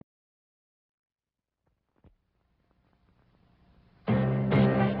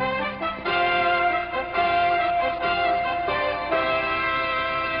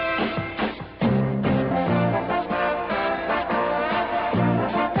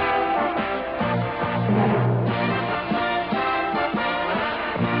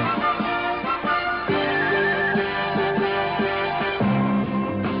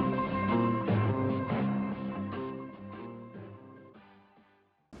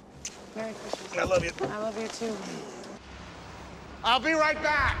Merry Christmas. I love you. I love you too. I'll be right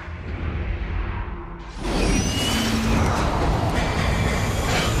back.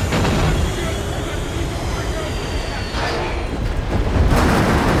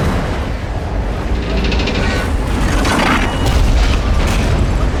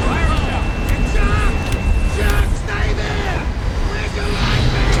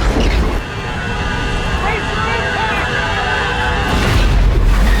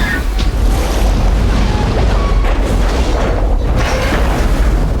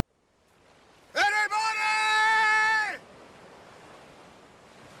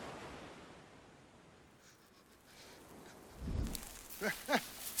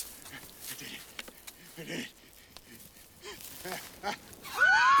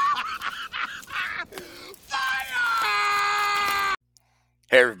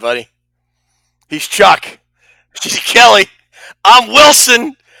 Hey, everybody. He's Chuck. She's Kelly. I'm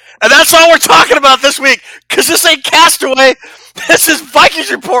Wilson. And that's all we're talking about this week, because this ain't Castaway. This is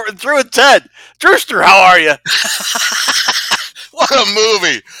Vikings Report with Drew and Ted. Drewster, how are you? What a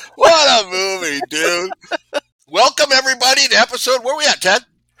movie. What a movie, dude. Welcome, everybody, to episode, where are we at, Ted?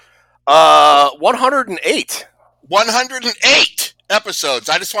 108. 108 episodes.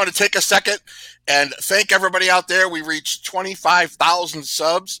 I just want to take a second and thank everybody out there. We reached 25,000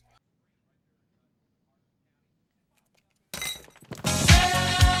 subs.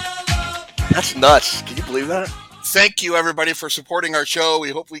 That's nuts. Can you believe that? Thank you, everybody, for supporting our show.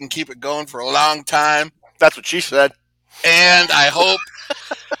 We hope we can keep it going for a long time. That's what she said. And I hope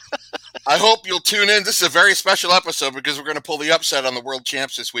you'll tune in. This is a very special episode because we're going to pull the upset on the world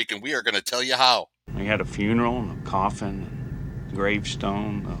champs this week, and we are going to tell you how. We had a funeral and a coffin, and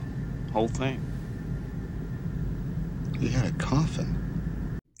gravestone, the whole thing. You had a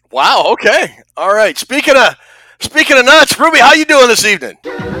coffin. Wow, okay. All right. Speaking of nuts, Ruby, how you doing this evening?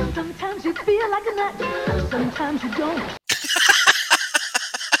 Sometimes you feel like a nut, sometimes you don't.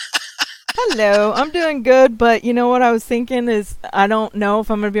 Hello, I'm doing good, but you know what I was thinking is I don't know if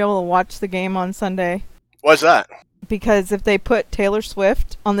I'm going to be able to watch the game on Sunday. What's that? Because if they put Taylor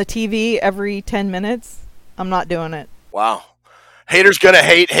Swift on the TV every 10 minutes, I'm not doing it. Wow. Haters gonna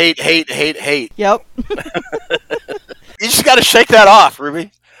hate. Yep. You just got to shake that off,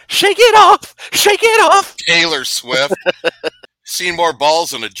 Ruby. Shake it off. Shake it off. Taylor Swift. Seen more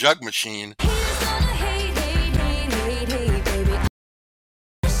balls than a jug machine.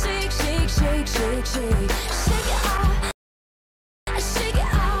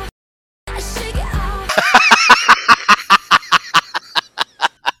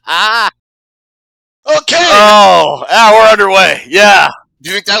 Okay. Oh, we're underway. Yeah. Do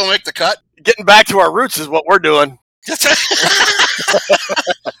you think that'll make the cut? Getting back to our roots is what we're doing. Wilson!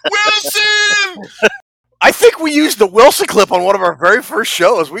 I think we used the Wilson clip on one of our very first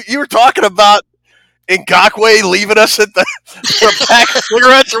shows. You were talking about Ngakwe leaving us at the pack of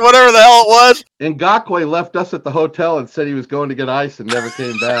cigarettes or whatever the hell it was. Ngakwe left us at the hotel and said he was going to get ice and never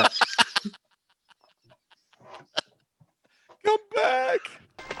came back. Come back.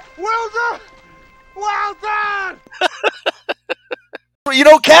 Wilson! Well done! You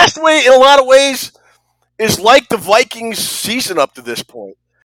know, Castaway, in a lot of ways, is like the Vikings season up to this point.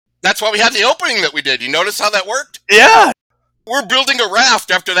 That's why we had the opening that we did. You notice how that worked? Yeah. We're building a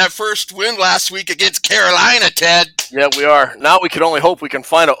raft after that first win last week against Carolina, Ted. Yeah, we are. Now we can only hope we can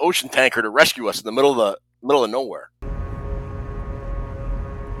find an ocean tanker to rescue us in the middle of nowhere.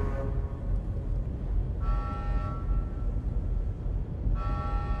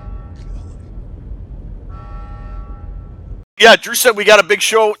 Yeah, Drew said we got a big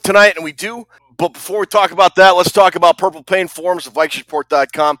show tonight, and we do. But before we talk about that, let's talk about Purple Pain Forums at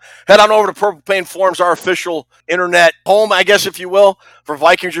VikingsReport.com. Head on over to Purple Pain Forums, our official internet home, I guess, if you will, for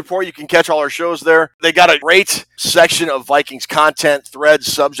Vikings Report. You can catch all our shows there. They got a great section of Vikings content,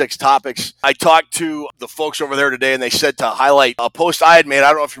 threads, subjects, topics. I talked to the folks over there today, and they said to highlight a post I had made. I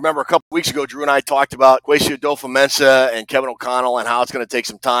don't know if you remember, a couple weeks ago, Drew and I talked about Kwesi Adolfo-Mensah and Kevin O'Connell and how it's going to take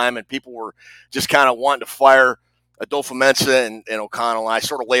some time, and people were just kind of wanting to fire Adolfo-Mensah and O'Connell. And I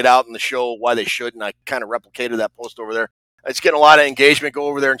sort of laid out in the show why they should, and I kind of replicated that post over there. It's getting a lot of engagement. Go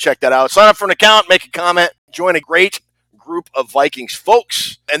over there and check that out. Sign up for an account, make a comment, join a great group of Vikings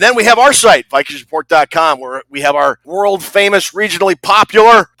folks. And then we have our site, VikingsReport.com, where we have our world-famous, regionally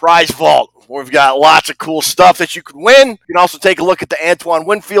popular prize vault, where we've got lots of cool stuff that you can win. You can also take a look at the Antoine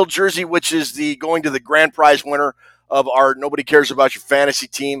Winfield jersey, which is going to the grand prize winner of our Nobody Cares About Your Fantasy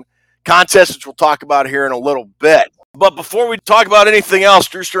Team contest, which we'll talk about here in a little bit. But before we talk about anything else,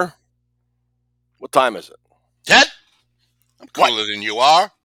 Drewster, what time is it? Ted, I'm cooler than you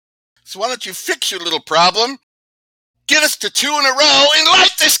are. So why don't you fix your little problem? Get us to 2 in a row and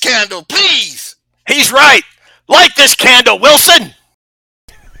light this candle, please. He's right. Light this candle, Wilson.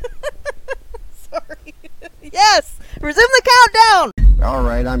 Sorry. Yes. Resume the countdown. All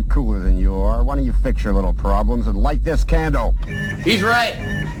right, I'm cooler than you are. Why don't you fix your little problems and light this candle? He's right.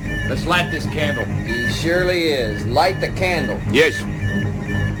 Let's light this candle. He surely is. Light the candle. Yes.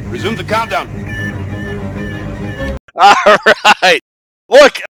 Resume the countdown. All right.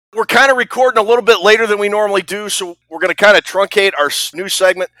 Look, we're kind of recording a little bit later than we normally do, so we're going to kind of truncate our news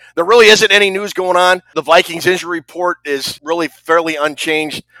segment. There really isn't any news going on. The Vikings injury report is really fairly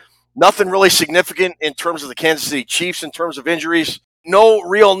unchanged. Nothing really significant in terms of the Kansas City Chiefs in terms of injuries. No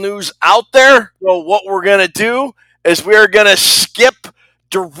real news out there. So what we're going to do is we're going to skip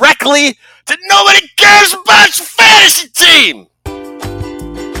directly to Nobody Cares About's fantasy team.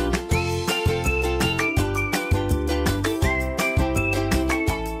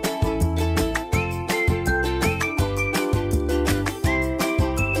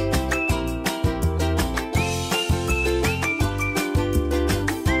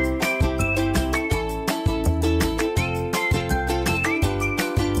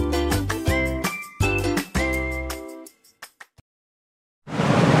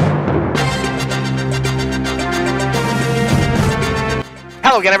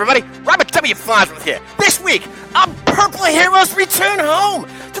 Hello again, everybody. Robert W. Farnsworth here. This week, our Purple Heroes return home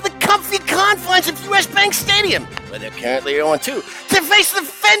to the comfy confines of U.S. Bank Stadium, where they're currently 0-2, to face the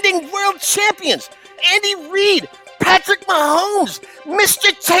defending world champions, Andy Reid, Patrick Mahomes,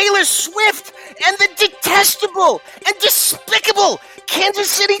 Mr. Taylor Swift, and the detestable and despicable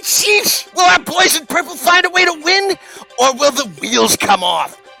Kansas City Chiefs. Will our boys in purple find a way to win, or will the wheels come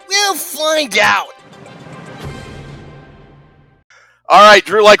off? We'll find out. All right,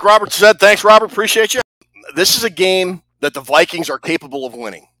 Drew, like Robert said, thanks, Robert. Appreciate you. This is a game that the Vikings are capable of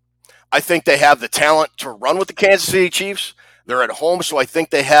winning. I think they have the talent to run with the Kansas City Chiefs. They're at home, so I think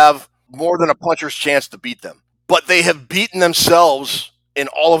they have more than a puncher's chance to beat them. But they have beaten themselves in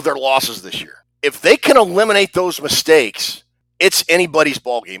all of their losses this year. If they can eliminate those mistakes, it's anybody's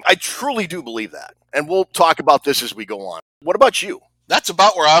ballgame. I truly do believe that. And we'll talk about this as we go on. What about you? That's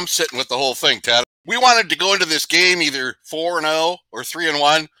about where I'm sitting with the whole thing, Ted. We wanted to go into this game either 4-0 or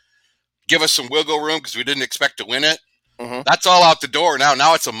 3-1, give us some wiggle room because we didn't expect to win it. Mm-hmm. That's all out the door now.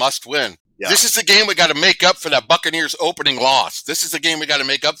 Now it's a must win. Yeah. This is the game we got to make up for that Buccaneers opening loss. This is the game we got to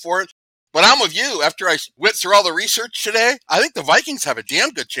make up for it. But I'm with you. After I went through all the research today, I think the Vikings have a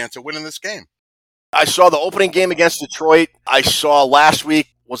damn good chance of winning this game. I saw the opening game against Detroit. I saw last week,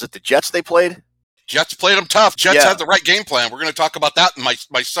 was it the Jets they played? Jets played them tough. Jets had the right game plan. We're going to talk about that in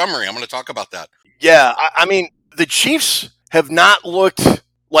my summary. I'm going to talk about that. Yeah, I mean, the Chiefs have not looked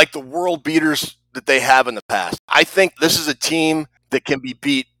like the world beaters that they have in the past. I think this is a team that can be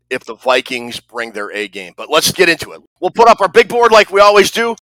beat if the Vikings bring their A game. But let's get into it. We'll put up our big board like we always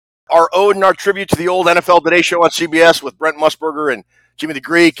do. Our ode and our tribute to the old NFL Today show on CBS with Brent Musburger and Jimmy the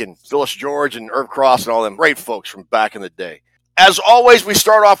Greek and Phyllis George and Irv Cross and all them great folks from back in the day. As always, we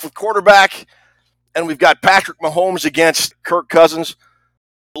start off with quarterback, and we've got Patrick Mahomes against Kirk Cousins.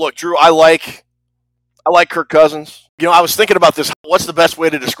 Look, Drew, I like Kirk Cousins. You know, I was thinking about this. What's the best way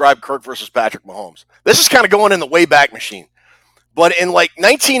to describe Kirk versus Patrick Mahomes? This is kind of going in the Wayback Machine. But in like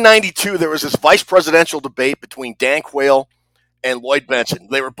 1992, there was this vice presidential debate between Dan Quayle and Lloyd Bentsen.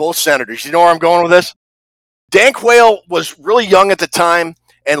 They were both senators. You know where I'm going with this? Dan Quayle was really young at the time,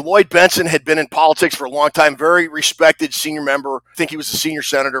 and Lloyd Bentsen had been in politics for a long time, very respected senior member. I think he was a senior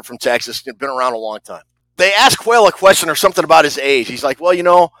senator from Texas, had been around a long time. They asked Quayle a question or something about his age. He's like, well, you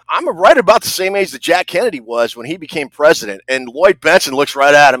know, I'm right about the same age that Jack Kennedy was when he became president. And Lloyd Bentsen looks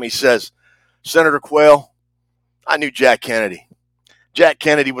right at him. He says, Senator Quayle, I knew Jack Kennedy. Jack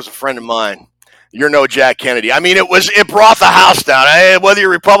Kennedy was a friend of mine. You're no Jack Kennedy. I mean, it brought the house down. Whether you're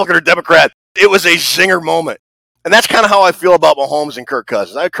Republican or Democrat, it was a zinger moment. And that's kind of how I feel about Mahomes and Kirk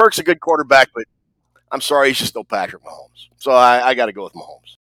Cousins. Kirk's a good quarterback, but I'm sorry, he's just no Patrick Mahomes. So I got to go with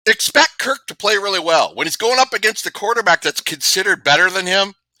Mahomes. Expect Kirk to play really well. When he's going up against a quarterback that's considered better than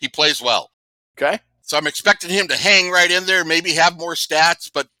him, he plays well. Okay. So I'm expecting him to hang right in there, maybe have more stats.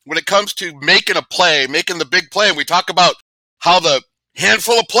 But when it comes to making a play, making the big play, and we talk about how the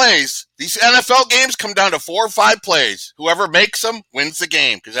handful of plays, these NFL games come down to 4 or 5 plays. Whoever makes them wins the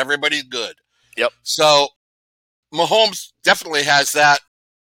game because everybody's good. Yep. So Mahomes definitely has that.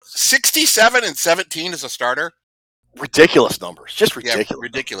 67-17 as a starter. Ridiculous numbers. Just ridiculous. Yeah,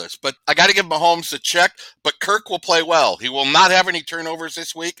 ridiculous. But I got to give Mahomes a check. But Kirk will play well. He will not have any turnovers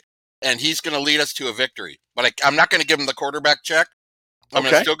this week, and he's going to lead us to a victory. But I'm not going to give him the quarterback check. I'm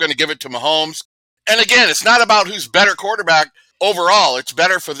still going to give it to Mahomes. And again, it's not about who's better quarterback overall. It's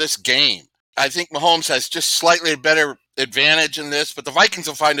better for this game. I think Mahomes has just slightly better advantage in this, but the Vikings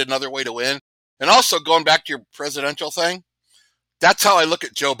will find another way to win. And also, going back to your presidential thing, that's how I look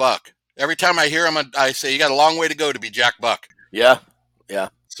at Joe Buck. Every time I hear him, I say, you got a long way to go to be Jack Buck. Yeah, yeah.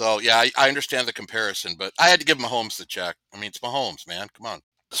 So, yeah, I understand the comparison, but I had to give Mahomes the check. I mean, it's Mahomes, man. Come on.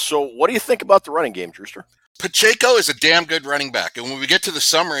 So what do you think about the running game, Drewster? Pacheco is a damn good running back. And when we get to the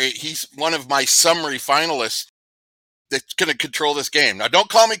summary, he's one of my summary finalists that's going to control this game. Now, don't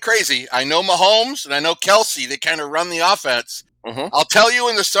call me crazy. I know Mahomes and I know Kelsey. They kind of run the offense. Mm-hmm. I'll tell you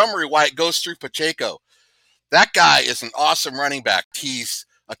in the summary why it goes through Pacheco. That guy is an awesome running back. He's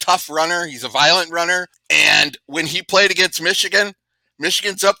a tough runner. He's a violent runner. And when he played against Michigan,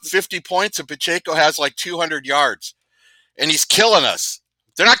 Michigan's up 50 points and Pacheco has like 200 yards. And he's killing us.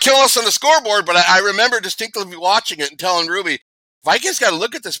 They're not killing us on the scoreboard, but I remember distinctly watching it and telling Ruby, Vikings got to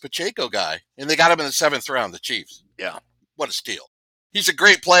look at this Pacheco guy. And they got him in the 7th round, the Chiefs. Yeah. What a steal. He's a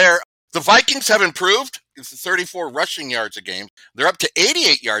great player. The Vikings have improved. It's 34 rushing yards a game. They're up to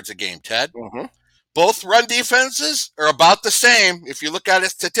 88 yards a game, Ted. Mm-hmm. Both run defenses are about the same. If you look at it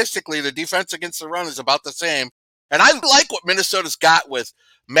statistically, the defense against the run is about the same. And I like what Minnesota's got with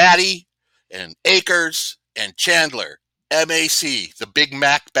Matty and Akers and Chandler. MAC, the Big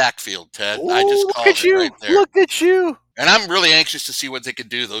Mac backfield, Ted. Ooh, I just called it right there. Look at you. And I'm really anxious to see what they can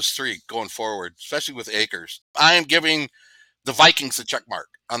do, those three, going forward, especially with Akers. I am giving the Vikings a check mark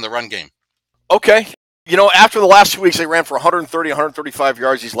on the run game. Okay. You know, after the last 2 weeks, they ran for 130, 135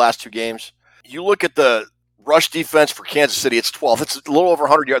 yards these last 2 games. You look at the rush defense for Kansas City, it's 12th. It's a little over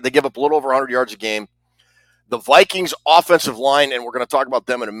 100 yards. They give up a little over 100 yards a game. The Vikings offensive line, and we're going to talk about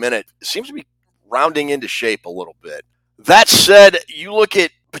them in a minute, seems to be rounding into shape a little bit. That said, you look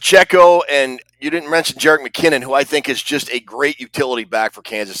at Pacheco, and you didn't mention Jerick McKinnon, who I think is just a great utility back for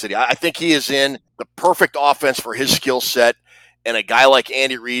Kansas City. I think he is in the perfect offense for his skill set, and a guy like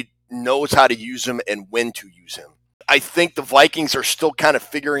Andy Reid knows how to use him and when to use him. I think the Vikings are still kind of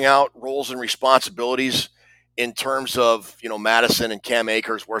figuring out roles and responsibilities in terms of, you know, Madison and Cam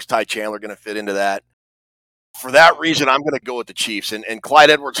Akers. Where's Ty Chandler going to fit into that? For that reason, I'm going to go with the Chiefs. And Clyde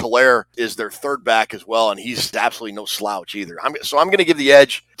Edwards-Helaire is their third back as well, and he's absolutely no slouch either. So I'm going to give the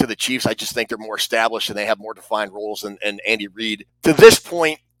edge to the Chiefs. I just think they're more established and they have more defined roles, and Andy Reid, to this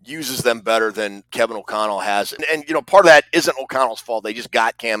point, uses them better than Kevin O'Connell has. And you know, part of that isn't O'Connell's fault. They just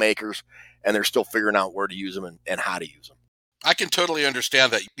got Cam Akers, and they're still figuring out where to use them and how to use them. I can totally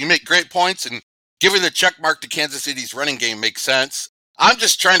understand that. You make great points, and giving the check mark to Kansas City's running game makes sense. I'm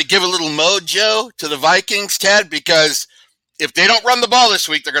just trying to give a little mojo to the Vikings, Ted, because if they don't run the ball this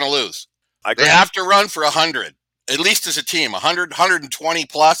week, they're going to lose. They have to run for 100, at least as a team, 100, 120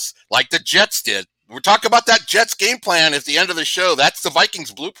 plus, like the Jets did. We're talking about that Jets game plan at the end of the show. That's the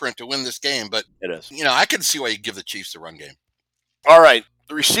Vikings blueprint to win this game. But, it is. You know, I can see why you give the Chiefs the run game. All right,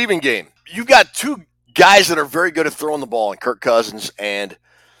 the receiving game. You've got two guys that are very good at throwing the ball, in Kirk Cousins and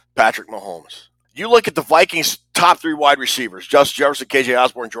Patrick Mahomes. You look at the Vikings' top 3 wide receivers, Justin Jefferson, KJ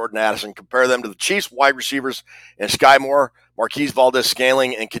Osborne, Jordan Addison. Compare them to the Chiefs' wide receivers and Sky Moore, Marquise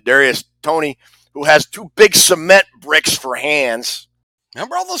Valdez-Scantling, and Kadarius Toney, who has 2 big cement bricks for hands.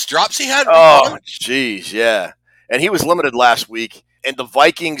 Remember all those drops he had? Oh, jeez, yeah. And he was limited last week, and the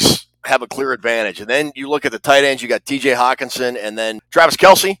Vikings have a clear advantage. And then you look at the tight ends, you got TJ Hawkinson and then Travis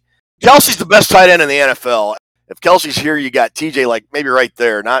Kelce. Kelce's the best tight end in the NFL. If Kelsey's here, you got TJ like maybe right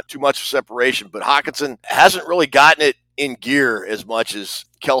there, not too much separation, but Hawkinson hasn't really gotten it in gear as much as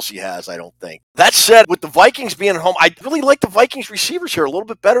Kelce has, I don't think. That said, with the Vikings being at home, I really like the Vikings receivers here a little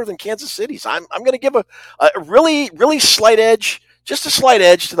bit better than Kansas City's. I'm going to give a really, really slight edge, just a slight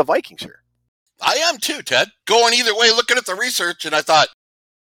edge to the Vikings here. I am too, Ted. Going either way, looking at the research, and I thought,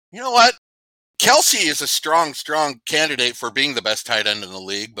 you know what? Kelce is a strong candidate for being the best tight end in the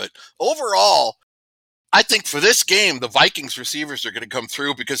league, but overall, I think for this game, the Vikings receivers are going to come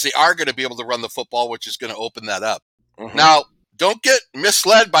through because they are going to be able to run the football, which is going to open that up. Mm-hmm. Now, don't get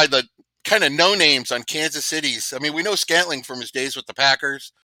misled by the kind of no-names on Kansas City's. I mean, we know Scantling from his days with the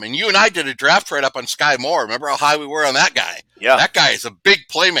Packers. I mean, you and I did a draft write-up on Sky Moore. Remember how high we were on that guy? Yeah. That guy is a big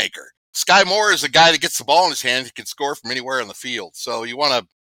playmaker. Sky Moore is a guy that gets the ball in his hand. He can score from anywhere on the field. So you want to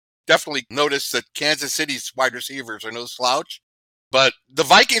definitely notice that Kansas City's wide receivers are no slouch. But the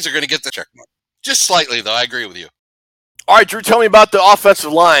Vikings are going to get the check mark. Just slightly, though. I agree with you. All right, Drew, tell me about the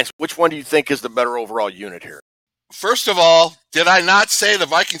offensive lines. Which one do you think is the better overall unit here? First of all, did I not say the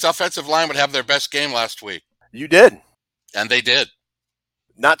Vikings offensive line would have their best game last week? You did. And they did.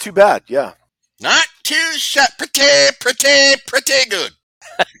 Not too bad, yeah. Not too pretty good.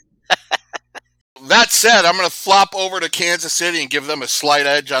 That said, I'm going to flop over to Kansas City and give them a slight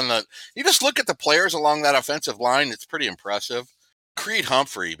edge on the... You just look at the players along that offensive line, it's pretty impressive. Creed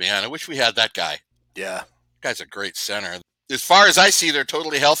Humphrey, man, I wish we had that guy. Yeah. Guy's a great center. As far as I see, they're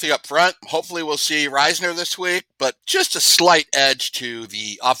totally healthy up front. Hopefully we'll see Reisner this week, but just a slight edge to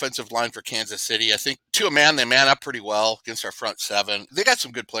the offensive line for Kansas City. I think to a man, they man up pretty well against our front seven. They got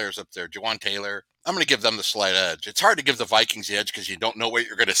some good players up there. Jawan Taylor. I'm going to give them the slight edge. It's hard to give the Vikings the edge because you don't know what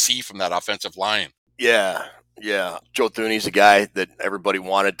you're going to see from that offensive line. Yeah. Joe Thuney's a guy that everybody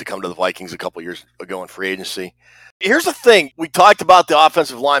wanted to come to the Vikings a couple years ago in free agency. Here's the thing. We talked about the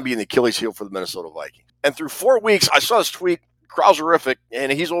offensive line being the Achilles heel for the Minnesota Vikings. And through 4 weeks, I saw this tweet, Krauserific,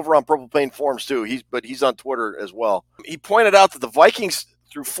 and he's over on Purple Pain Forums too. He's on Twitter as well. He pointed out that the Vikings,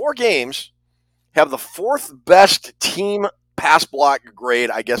 through 4 games, have the 4th best team pass block grade,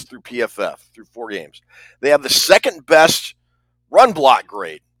 I guess, through PFF, through 4 games. They have the 2nd best run block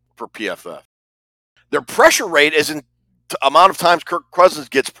grade for PFF. Their pressure rate is in amount of times Kirk Cousins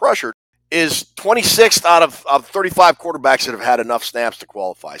gets pressured is 26th out of 35 quarterbacks that have had enough snaps to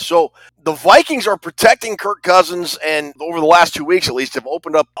qualify. So the Vikings are protecting Kirk Cousins, and over the last 2 weeks at least have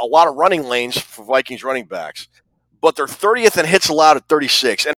opened up a lot of running lanes for Vikings running backs. But they're 30th in hits allowed at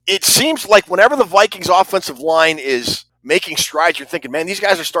 36. And it seems like whenever the Vikings offensive line is making strides, you're thinking, man, these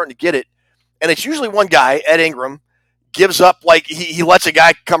guys are starting to get it. And it's usually one guy, Ed Ingram, gives up, like he lets a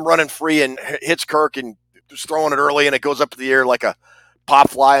guy come running free and hits Kirk and is throwing it early, and it goes up to the air like a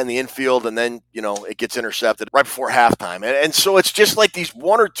pop fly in the infield, and then, it gets intercepted right before halftime. And so it's just like these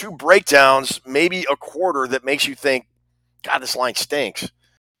 1 or 2 breakdowns, maybe a quarter, that makes you think, God, this line stinks.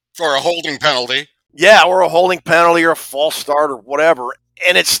 For a holding penalty. Yeah, or a holding penalty or a false start or whatever.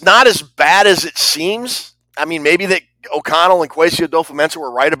 And it's not as bad as it seems. I mean, maybe that O'Connell and Kwesi Adolfo-Mensah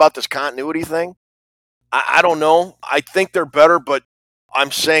were right about this continuity thing. I don't know. I think they're better, but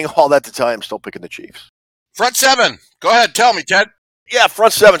I'm saying all that to tell you I'm still picking the Chiefs. Front 7. Go ahead. Tell me, Ted. Yeah,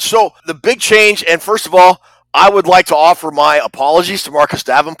 front 7. So the big change, and first of all, I would like to offer my apologies to Marcus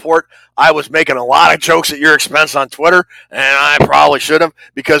Davenport. I was making a lot of jokes at your expense on Twitter, and I probably should have,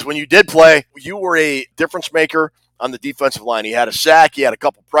 because when you did play, you were a difference maker on the defensive line. He had a sack. He had a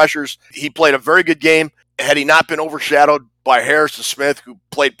couple pressures. He played a very good game. Had he not been overshadowed by Harrison Smith, who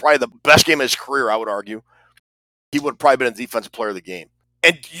played probably the best game of his career, I would argue, he would have probably been a defensive player of the game.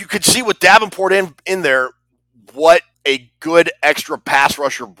 And you could see with Davenport in there what a good extra pass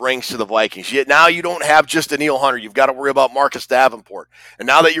rusher brings to the Vikings. Yet now you don't have just Danielle Hunter. You've got to worry about Marcus Davenport. And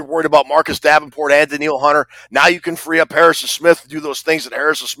now that you're worried about Marcus Davenport and Danielle Hunter, now you can free up Harrison Smith to do those things that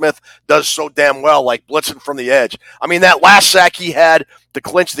Harrison Smith does so damn well, like blitzing from the edge. I mean, that last sack he had to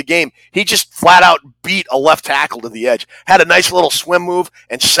clinch the game, he just flat out beat a left tackle to the edge. Had a nice little swim move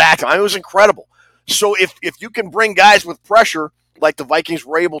and sacked him. I mean, it was incredible. So if you can bring guys with pressure like the Vikings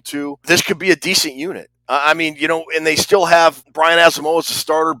were able to, this could be a decent unit. I mean, and they still have Brian Asamoah as a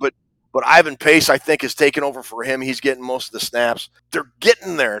starter, but Ivan Pace, I think, has taken over for him. He's getting most of the snaps. They're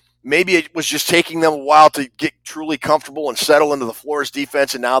getting there. Maybe it was just taking them a while to get truly comfortable and settle into the Flores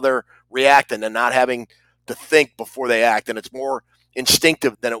defense, and now they're reacting and not having to think before they act, and it's more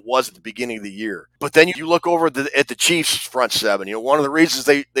instinctive than it was at the beginning of the year. But then you look over at the Chiefs' front 7. One of the reasons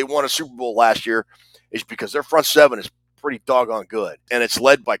they won a Super Bowl last year is because their front 7 is pretty doggone good, and it's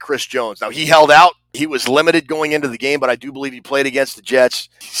led by Chris Jones. Now, he held out. He was limited going into the game, but I do believe he played against the Jets.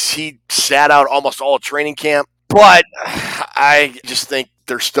 He sat out almost all of training camp, but I just think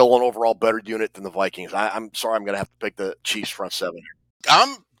they're still an overall better unit than the Vikings. I'm sorry, I'm going to have to pick the Chiefs front 7.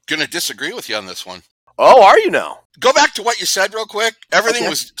 I'm going to disagree with you on this one. Oh, are you now? Go back to what you said real quick. Everything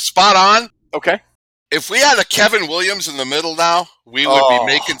was spot on. Okay. If we had a Kevin Williams in the middle now, we would be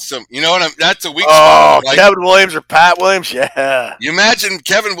making some, that's a weak spot. Oh, Kevin Williams or Pat Williams? Yeah. You imagine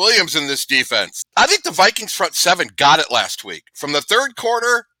Kevin Williams in this defense. I think the Vikings front 7 got it last week. From the third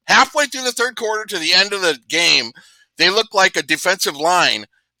quarter, halfway through the third quarter to the end of the game, they look like a defensive line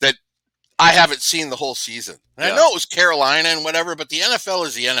that I haven't seen the whole season. And I know it was Carolina and whatever, but the NFL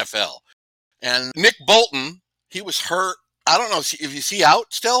is the NFL. And Nick Bolton, he was hurt. I don't know if you see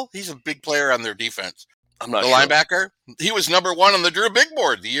out still. He's a big player on their defense. I'm not sure. Linebacker. He was number 1 on the Drew Big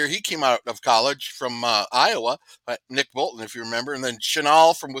Board the year he came out of college from Iowa. Nick Bolton, if you remember. And then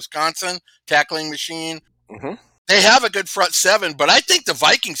Chenal from Wisconsin, tackling machine. Mm-hmm. They have a good front 7, but I think the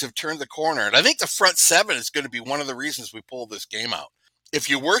Vikings have turned the corner. And I think the front 7 is going to be one of the reasons we pull this game out. If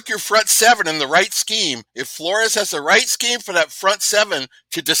you work your front 7 in the right scheme, if Flores has the right scheme for that front 7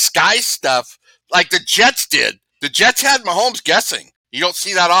 to disguise stuff like the Jets did. The Jets had Mahomes guessing. You don't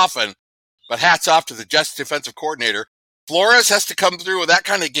see that often, but hats off to the Jets defensive coordinator. Flores has to come through with that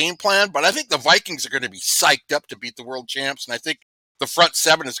kind of game plan, but I think the Vikings are going to be psyched up to beat the world champs, and I think the front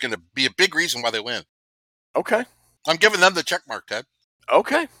 7 is going to be a big reason why they win. Okay. I'm giving them the check mark, Ted.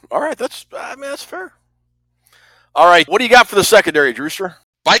 Okay. All right. That's fair. All right. What do you got for the secondary, Drewster?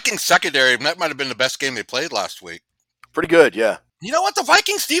 Vikings secondary, that might have been the best game they played last week. Pretty good, yeah. You know what? The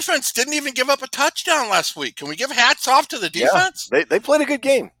Vikings defense didn't even give up a touchdown last week. Can we give hats off to the defense? Yeah, they played a good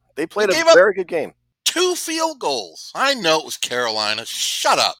game. They played a very good game. 2 field goals. I know it was Carolina.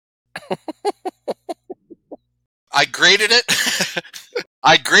 Shut up. I graded it.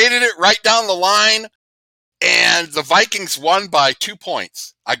 I graded it right down the line, and the Vikings won by 2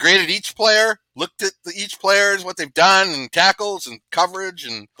 points. I graded each player, looked at each players, what they've done, and tackles and coverage.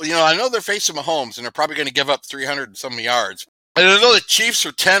 And, I know they're facing Mahomes, and they're probably going to give up 300 and some yards. And I know the Chiefs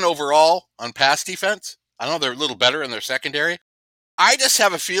are 10 overall on pass defense. I know they're a little better in their secondary. I just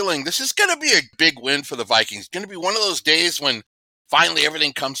have a feeling this is going to be a big win for the Vikings. It's going to be one of those days when finally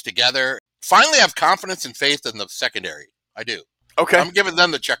everything comes together. Finally have confidence and faith in the secondary. I do. Okay. I'm giving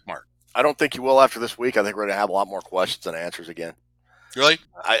them the check mark. I don't think you will after this week. I think we're going to have a lot more questions and answers again. Really?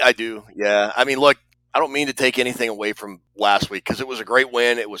 I do, yeah. I mean, look, I don't mean to take anything away from last week because it was a great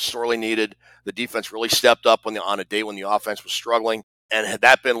win. It was sorely needed. The defense really stepped up on a day when the offense was struggling. And had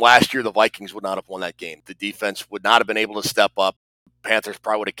that been last year, the Vikings would not have won that game. The defense would not have been able to step up. Panthers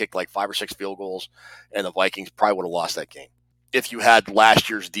probably would have kicked like 5 or 6 field goals, and the Vikings probably would have lost that game if you had last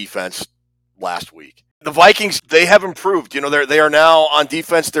year's defense last week. The Vikings, they have improved. They are now on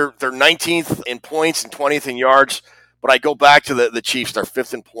defense. They're 19th in points and 20th in yards. But I go back to the Chiefs. They're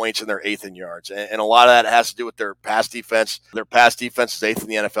 5th in points and they're 8th in yards. And a lot of that has to do with their pass defense. Their pass defense is 8th in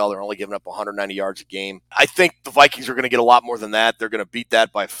the NFL. They're only giving up 190 yards a game. I think the Vikings are going to get a lot more than that. They're going to beat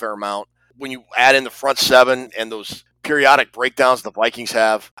that by a fair amount. When you add in the front seven and those periodic breakdowns the Vikings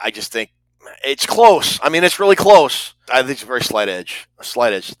have, I just think it's close. I mean, it's really close. I think it's a very slight edge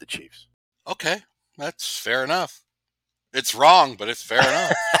to the Chiefs. Okay, that's fair enough. It's wrong, but it's fair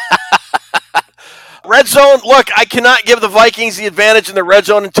enough. Red zone, look, I cannot give the Vikings the advantage in the red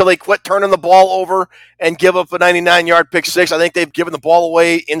zone until they quit turning the ball over and give up a 99-yard pick six. I think they've given the ball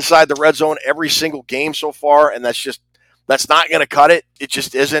away inside the red zone every single game so far, and that's not going to cut it. It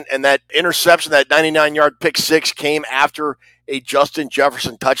just isn't. And that interception, that 99-yard pick six, came after a Justin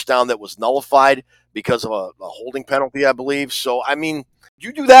Jefferson touchdown that was nullified because of a holding penalty, I believe. So, I mean,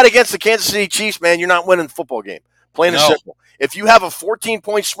 you do that against the Kansas City Chiefs, man, you're not winning the football game. Plain and simple. If you have a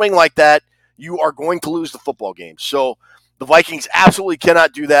 14-point swing like that, you are going to lose the football game. So the Vikings absolutely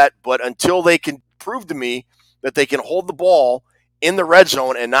cannot do that. But until they can prove to me that they can hold the ball in the red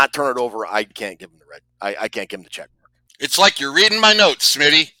zone and not turn it over, I can't give them I can't give them the check mark. It's like you're reading my notes,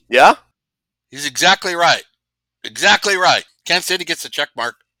 Smitty. Yeah? He's exactly right. Exactly right. Kansas City gets the check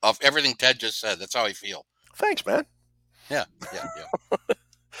mark of everything Ted just said. That's how I feel. Thanks, man. Yeah.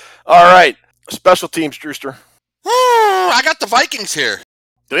 All right. Special teams, Drewster. I got the Vikings here.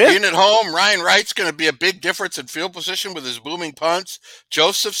 Being at home, Ryan Wright's going to be a big difference in field position with his booming punts.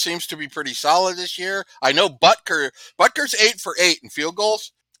 Joseph seems to be pretty solid this year. I know Butker's 8 for 8 in field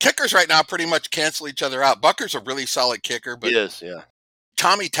goals. Kickers right now pretty much cancel each other out. Butker's a really solid kicker, but he is, yeah.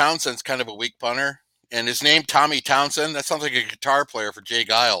 Tommy Townsend's kind of a weak punter, and his name Tommy Townsend, that sounds like a guitar player for Jay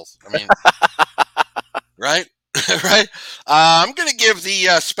Giles. I mean, right? Right? I'm going to give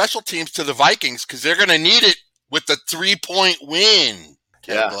the special teams to the Vikings because they're going to need it with the 3-point win.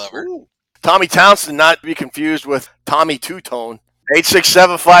 Glover. Tommy Townsend, not to be confused with Tommy Two-Tone.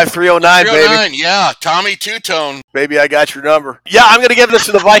 867-5309, baby. Yeah, Tommy Two-Tone. Baby, I got your number. Yeah, I'm going to give this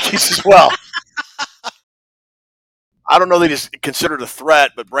to the Vikings as well. I don't know that he's considered a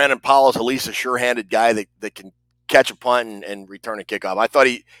threat, but Brandon Powell's at least a sure-handed guy that can catch a punt and return a kickoff. I thought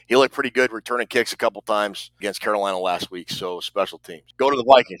he looked pretty good returning kicks a couple times against Carolina last week, so special teams. Go to the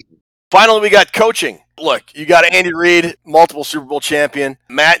Vikings. Finally, we got coaching. Look, you got Andy Reid, multiple Super Bowl champion.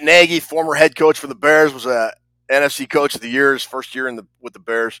 Matt Nagy, former head coach for the Bears, was a NFC Coach of the Year, his first year with the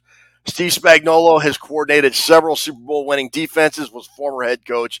Bears. Steve Spagnuolo has coordinated several Super Bowl winning defenses, was former head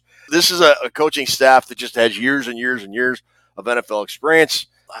coach. This is a coaching staff that just has years and years and years of NFL experience.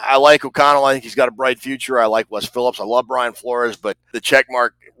 I like O'Connell. I think he's got a bright future. I like Wes Phillips. I love Brian Flores, but the check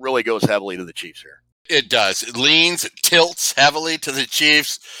mark really goes heavily to the Chiefs here. It does. It tilts heavily to the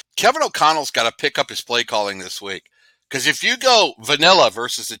Chiefs. Kevin O'Connell's got to pick up his play calling this week. Because if you go vanilla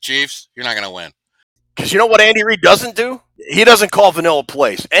versus the Chiefs, you're not going to win. Because you know what Andy Reid doesn't do? He doesn't call vanilla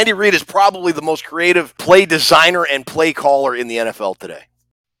plays. Andy Reid is probably the most creative play designer and play caller in the NFL today.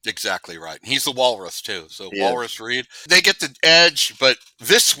 Exactly right. He's the walrus, too. So Walrus Reid. They get the edge, but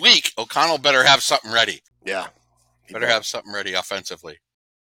this week, O'Connell better have something ready. Yeah. Better have something ready offensively.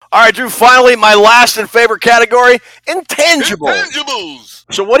 All right, Drew, finally, my last and favorite category, intangibles. Intangibles.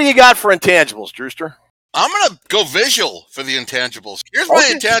 So what do you got for intangibles, Drewster? I'm going to go visual for the intangibles. Here's my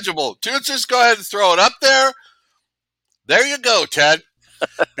intangible. Just go ahead and throw it up there. There you go, Ted.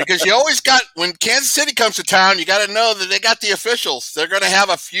 Because you always got, when Kansas City comes to town, you got to know that they got the officials. They're going to have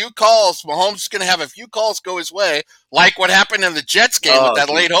a few calls. Mahomes is going to have a few calls go his way, like what happened in the Jets game with that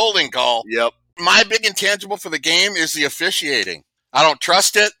late holding call. Yep. My big intangible for the game is the officiating. I don't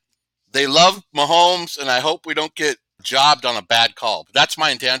trust it. They love Mahomes, and I hope we don't get jobbed on a bad call. But that's my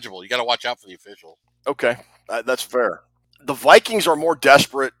intangible. You got to watch out for the official. Okay, that's fair. The Vikings are more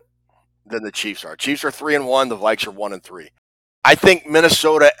desperate than the Chiefs are. Chiefs are 3-1. The Vikes are 1-3. I think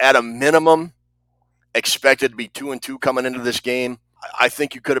Minnesota, at a minimum, expected to be 2-2 coming into this game. I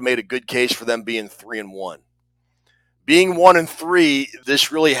think you could have made a good case for them being 3-1. Being 1-3,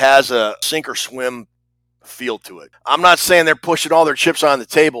 this really has a sink or swim feel to it. I'm not saying they're pushing all their chips on the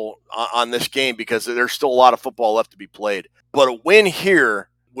table on this game because there's still a lot of football left to be played. But a win here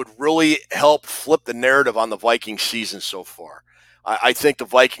would really help flip the narrative on the Vikings season so far. I think the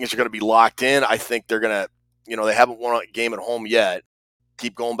Vikings are going to be locked in. I think they're going to, they haven't won a game at home yet.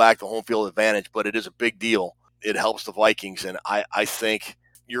 Keep going back to home field advantage, but it is a big deal. It helps the Vikings, and I think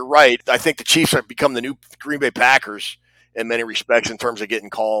you're right. I think the Chiefs have become the new Green Bay Packers in many respects in terms of getting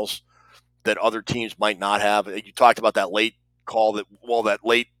calls that other teams might not have. You talked about that late call, that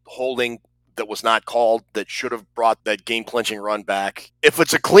late holding that was not called that should have brought that game-clinching run back. If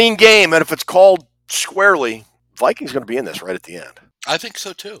it's a clean game and if it's called squarely, Vikings going to be in this right at the end. I think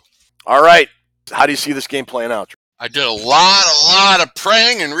so, too. All right. How do you see this game playing out? I did a lot of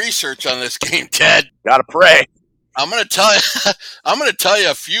praying and research on this game, Ted. Got to pray. I'm going to tell you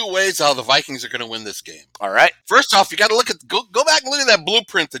a few ways how the Vikings are going to win this game. All right. First off, you got to go back and look at that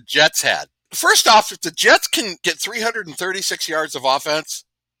blueprint the Jets had. First off, if the Jets can get 336 yards of offense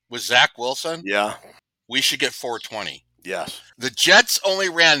with Zach Wilson, we should get 420. Yes. The Jets only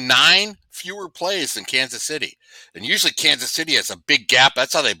ran 9 fewer plays than Kansas City. And usually Kansas City has a big gap.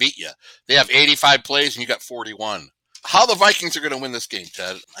 That's how they beat you. They have 85 plays and you got 41. How the Vikings are going to win this game,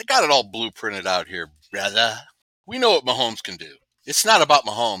 Ted? I got it all blueprinted out here, brother. We know what Mahomes can do. It's not about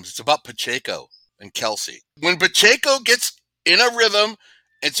Mahomes. It's about Pacheco and Kelsey. When Pacheco gets in a rhythm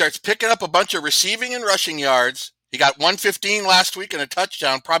and starts picking up a bunch of receiving and rushing yards, he got 115 last week and a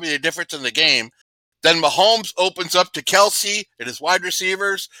touchdown, probably the difference in the game. Then Mahomes opens up to Kelsey and his wide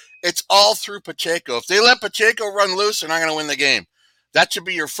receivers. It's all through Pacheco. If they let Pacheco run loose, they're not going to win the game. That should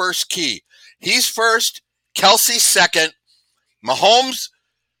be your first key. He's first, Kelsey second. Mahomes,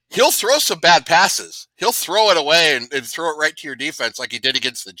 he'll throw some bad passes. He'll throw it away and throw it right to your defense like he did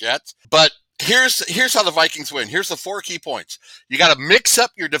against the Jets. But here's how the Vikings win. Here's the 4 key points. You got to mix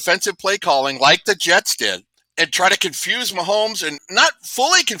up your defensive play calling like the Jets did and try to confuse Mahomes and not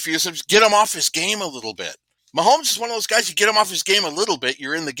fully confuse him, just get him off his game a little bit. Mahomes is one of those guys, you get him off his game a little bit,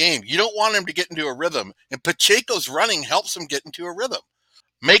 you're in the game. You don't want him to get into a rhythm, and Pacheco's running helps him get into a rhythm.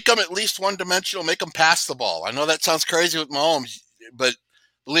 Make him at least one-dimensional, make him pass the ball. I know that sounds crazy with Mahomes, but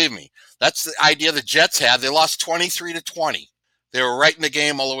believe me, that's the idea the Jets had. They lost 23-20. They were right in the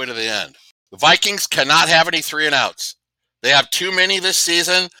game all the way to the end. The Vikings cannot have any 3-and-outs. They have too many this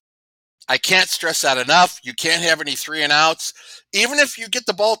season. I can't stress that enough. You can't have any 3-and-outs. Even if you get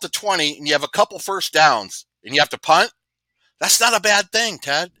the ball at the 20 and you have a couple first downs and you have to punt, that's not a bad thing,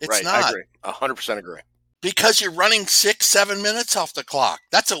 Ted. It's not. I agree. 100% agree. Because you're running 6-7 minutes off the clock.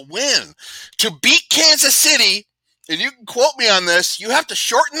 That's a win. To beat Kansas City, and you can quote me on this, you have to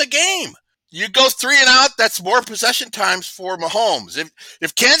shorten the game. You go 3-and-out, that's more possession times for Mahomes.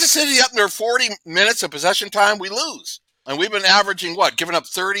 If Kansas City up near 40 minutes of possession time, we lose. And we've been averaging, giving up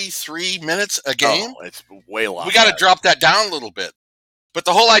 33 minutes a game? Oh, it's way a lot. We got to drop that down a little bit. But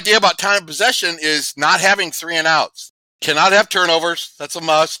the whole idea about time of possession is not having 3-and-outs. Cannot have turnovers. That's a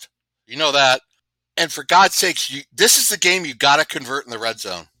must. You know that. And for God's sakes, this is the game you got to convert in the red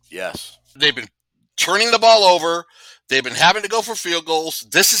zone. Yes. They've been turning the ball over. They've been having to go for field goals.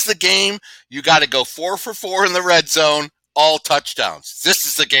 This is the game. You got to go 4 for 4 in the red zone, all touchdowns. This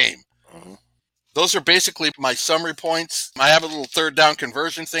is the game. Mm-hmm. Those are basically my summary points. I have a little third down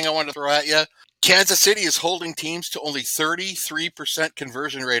conversion thing I wanted to throw at you. Kansas City is holding teams to only 33%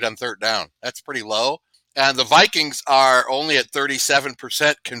 conversion rate on third down. That's pretty low. And the Vikings are only at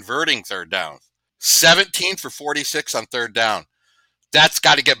 37% converting third down. 17 for 46 on third down. That's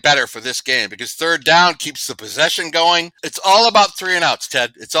got to get better for this game because third down keeps the possession going. It's all about 3-and-outs,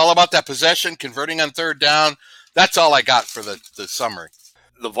 Ted. It's all about that possession, converting on third down. That's all I got for the summary.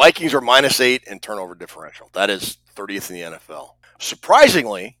 The Vikings are -8 in turnover differential. That is 30th in the NFL.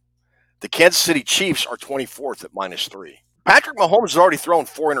 Surprisingly, the Kansas City Chiefs are 24th at -3. Patrick Mahomes has already thrown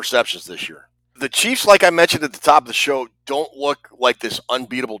 4 interceptions this year. The Chiefs, like I mentioned at the top of the show, don't look like this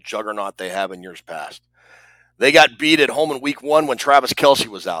unbeatable juggernaut they have in years past. They got beat at home in week 1 when Travis Kelce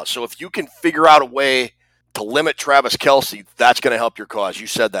was out. So if you can figure out a way to limit Travis Kelce, that's going to help your cause. You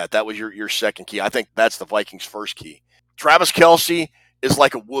said that. That was your second key. I think that's the Vikings' first key. Travis Kelce is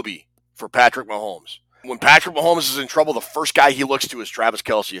like a whoopee for Patrick Mahomes. When Patrick Mahomes is in trouble, the first guy he looks to is Travis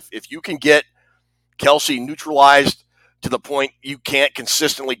Kelce. If you can get Kelce neutralized to the point you can't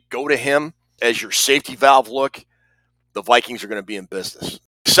consistently go to him as your safety valve look, the Vikings are going to be in business.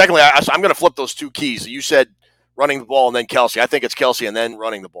 Secondly, I'm going to flip those two keys. You said running the ball and then Kelce. I think it's Kelce and then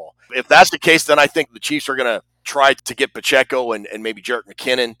running the ball. If that's the case, then I think the Chiefs are going to try to get Pacheco and maybe Jerick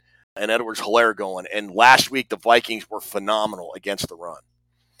McKinnon and Edwards-Helaire going. And last week, the Vikings were phenomenal against the run.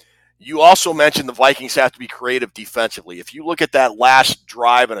 You also mentioned the Vikings have to be creative defensively. If you look at that last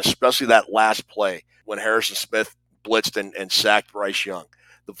drive and especially that last play when Harrison Smith blitzed and sacked Bryce Young,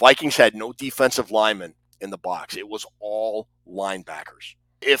 the Vikings had no defensive linemen in the box. It was all linebackers.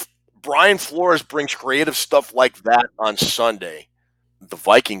 If Brian Flores brings creative stuff like that on Sunday, the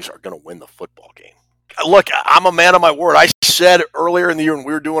Vikings are going to win the football game. Look, I'm a man of my word. I said earlier in the year when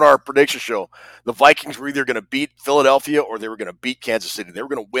we were doing our prediction show, the Vikings were either going to beat Philadelphia or they were going to beat Kansas City. They were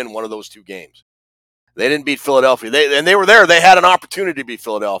going to win one of those two games. They didn't beat Philadelphia. They were there. They had an opportunity to beat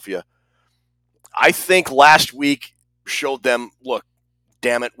Philadelphia. I think last week showed them, look,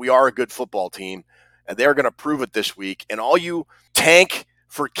 damn it, we are a good football team, and they're going to prove it this week. And all you tank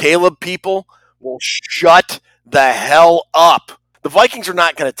for Caleb people will shut the hell up. The Vikings are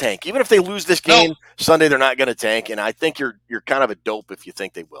not going to tank. Even if they lose this game Sunday, they're not going to tank, and I think you're kind of a dope if you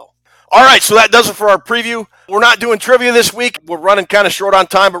think they will. All right, so that does it for our preview. We're not doing trivia this week. We're running kind of short on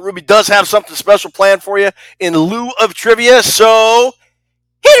time, but Ruby does have something special planned for you in lieu of trivia, so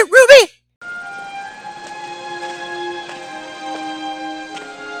hit it, Ruby!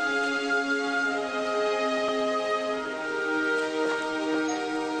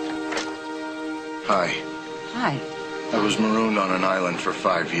 Hi. Hi. I was marooned on an island for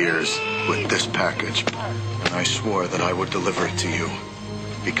 5 years with this package, and I swore that I would deliver it to you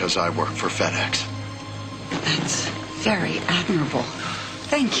because I work for FedEx. That's very admirable.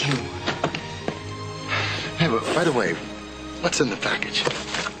 Thank you. Hey, but by the way, what's in the package?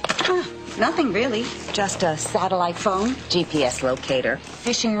 Nothing really. Just a satellite phone, GPS locator,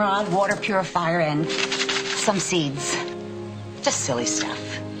 fishing rod, water purifier, and some seeds. Just silly stuff.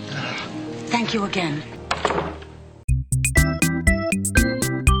 Thank you again.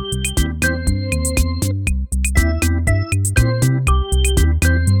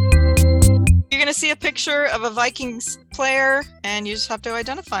 You're going to see a picture of a Vikings player, and you just have to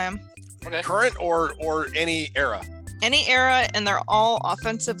identify him. Okay. Current or any era? Any era, and they're all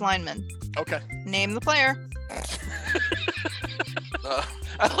offensive linemen. Okay. Name the player.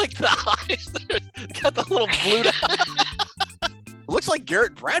 I like the eyes. Got the little blue eye. Looks like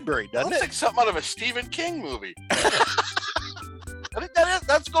Garrett Bradbury, doesn't Looks it? like something out of a Stephen King movie. I think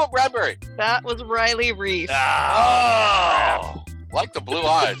that's go Bradbury. That was Riley Reef. Oh, like the blue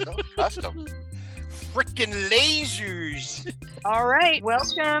eyes. No, custom. Frickin' lasers. All right,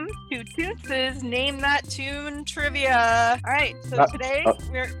 welcome to Toonce's Name That Tune Trivia. All right, so today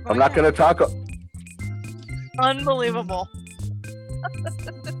we're I'm not going to talk. Unbelievable.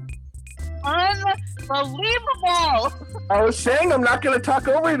 Unbelievable. I was saying I'm not going to talk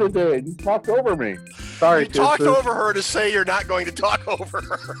over you today. You talked over me. Sorry, You talked Toonces. over her to say you're not going to talk over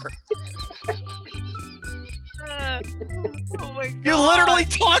her. Oh my God. You literally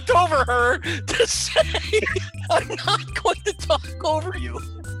talked over her to say, I'm not going to talk over you.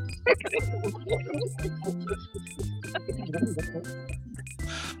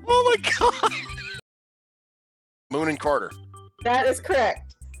 Oh my God. Moon and Carter. That is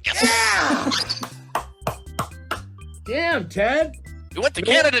correct. Yeah! Damn, Ted. We went to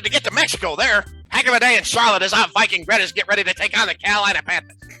Canada to get to Mexico there. Heck of a day in Charlotte as our Viking Bretters get ready to take on the Carolina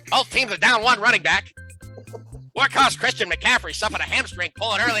Panthers. Both teams are down one running back. Workhorse Christian McCaffrey suffered a hamstring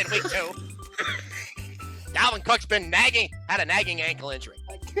pulling early in week 2. Dalvin Cook's been had a nagging ankle injury.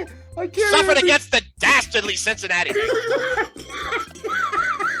 I can't Suffered even... against the dastardly Cincinnati Bengals.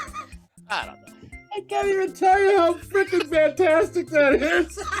 I don't know. I can't even tell you how freaking fantastic that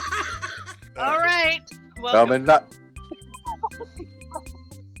is. All right. No, man, not.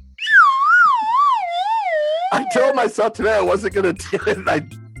 I told myself today I wasn't going to do it.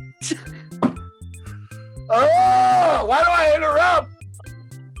 Oh, why do I interrupt?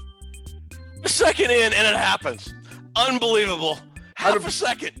 A second in, and it happens. Unbelievable. Half a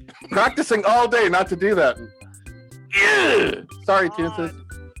second. Practicing all day not to do that. Sorry, Toonces.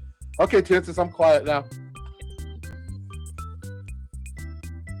 Okay, Toonces, I'm quiet now.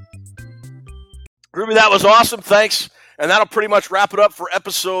 Ruby, that was awesome. Thanks. And that'll pretty much wrap it up for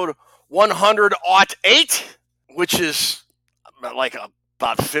episode 108, which is like a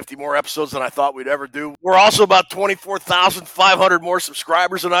about 50 more episodes than I thought we'd ever do. We're also about 24,500 more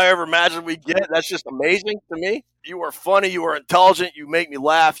subscribers than I ever imagined we'd get. That's just amazing to me. You are funny. You are intelligent. You make me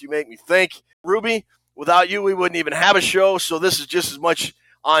laugh. You make me think. Ruby, without you, we wouldn't even have a show. So this is just as much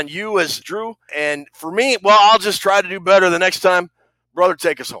on you as Drew. And for me, well, I'll just try to do better the next time. Brother,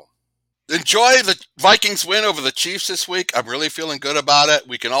 take us home. Enjoy the Vikings win over the Chiefs this week. I'm really feeling good about it.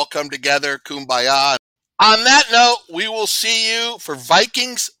 We can all come together. Kumbaya. On that note, we will see you for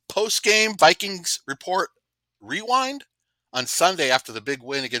Vikings post-game Vikings Report Rewind on Sunday after the big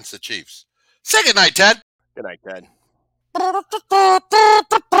win against the Chiefs. Say good night, Ted. Good night, Ted.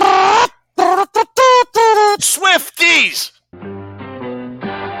 Swifties!